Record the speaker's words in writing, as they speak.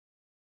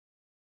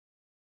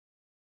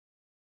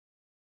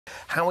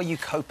How are you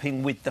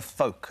coping with the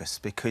focus?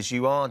 Because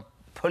you are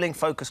pulling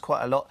focus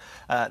quite a lot.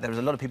 There's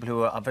a lot of people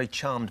who are very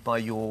charmed by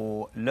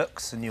your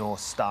looks and your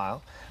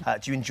style.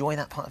 Do you enjoy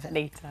that part of it?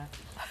 Anita.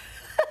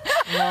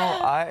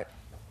 No,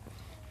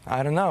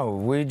 I don't know.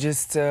 We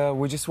just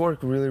work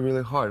really,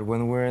 really hard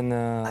when we're in.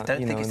 I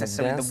don't think it's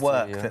necessarily the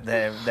work that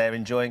they're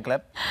enjoying,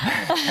 Gleb.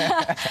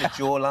 It's the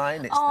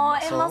jawline. It's the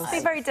muscles. It must be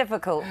very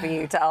difficult for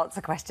you to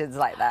answer questions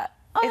like that.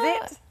 Is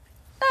it?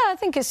 No, I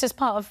think it's just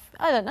part of.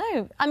 I don't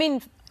know. I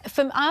mean,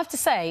 I have to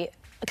say,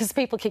 because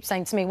people keep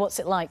saying to me, what's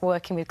it like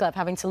working with Gleb,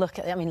 having to look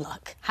at it? I mean,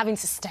 look, having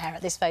to stare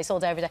at this face all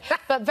day, every day.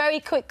 But very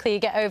quickly you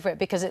get over it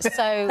because it's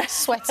so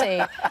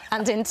sweaty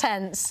and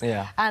intense.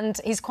 Yeah. And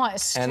he's quite a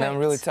strict... And I'm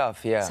really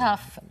tough, yeah.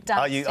 Tough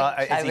dancer. Are you?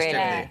 Is he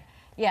really?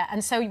 Yeah,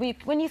 and so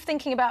when you're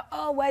thinking about,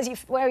 oh, where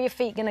are your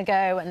feet going to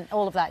go and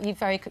all of that, you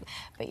very...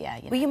 But, yeah,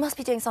 you know. Well, you must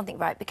be doing something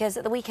right, because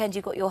at the weekend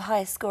you got your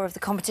highest score of the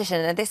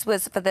competition, and this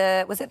was for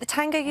the... Was it the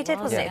tango you did,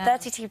 wasn't it?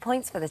 32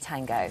 points for the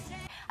tango.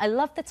 I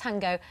love the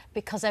tango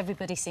because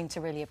everybody seemed to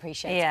really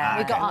appreciate it.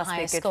 We got our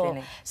highest score.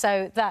 Feeling.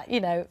 So that,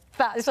 you know,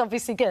 that is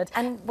obviously good.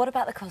 And what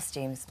about the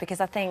costumes? Because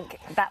I think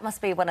that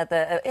must be one of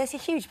the... it's a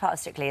huge part of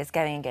Strictly, is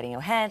going and getting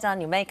your hair done,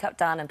 your makeup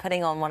done, and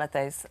putting on one of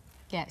those...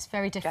 Yeah, it's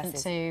very different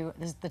to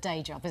the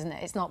day job, isn't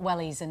it? It's not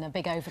wellies and a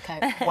big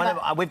overcoat.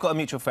 We've got a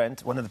mutual friend,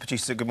 one of the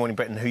producers at Good Morning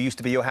Britain, who used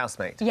to be your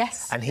housemate.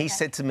 Yes. And he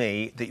said to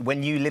me that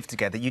when you lived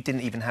together, you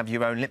didn't even have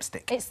your own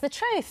lipstick. It's the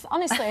truth,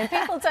 honestly, and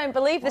people don't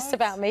believe this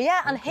about me.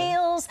 Yeah, and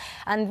heels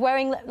and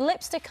wearing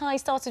lipstick I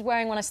started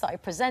wearing when I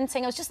started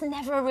presenting. I was just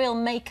never a real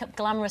makeup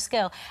glamorous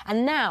girl.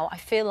 And now I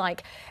feel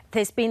like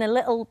there's been a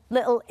little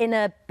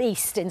inner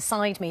beast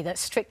inside me that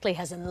Strictly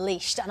has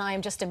unleashed, and I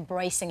am just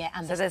embracing it.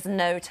 And so there's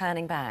no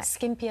turning back?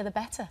 Skimpier the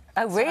better.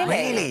 Oh, really?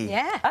 Really?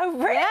 Yeah. Oh,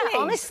 really? Yeah,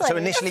 honestly. So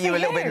initially you were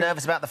a little bit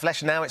nervous about the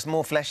flesh, now it's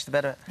more flesh the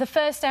better? The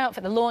first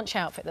outfit, the launch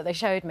outfit that they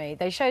showed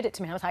it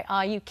to me, I was like,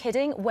 are you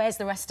kidding? Where's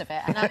the rest of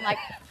it? And I'm like,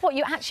 what,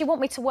 you actually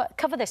want me to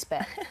cover this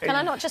bit? Can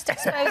I not just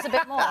expose a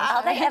bit more?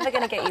 Are they ever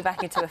going to get you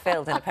back into a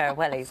field in a pair of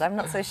wellies? I'm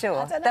not so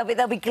sure.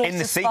 They'll be glitter in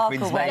the sparkle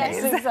sequins, wellies.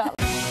 Yes,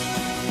 exactly.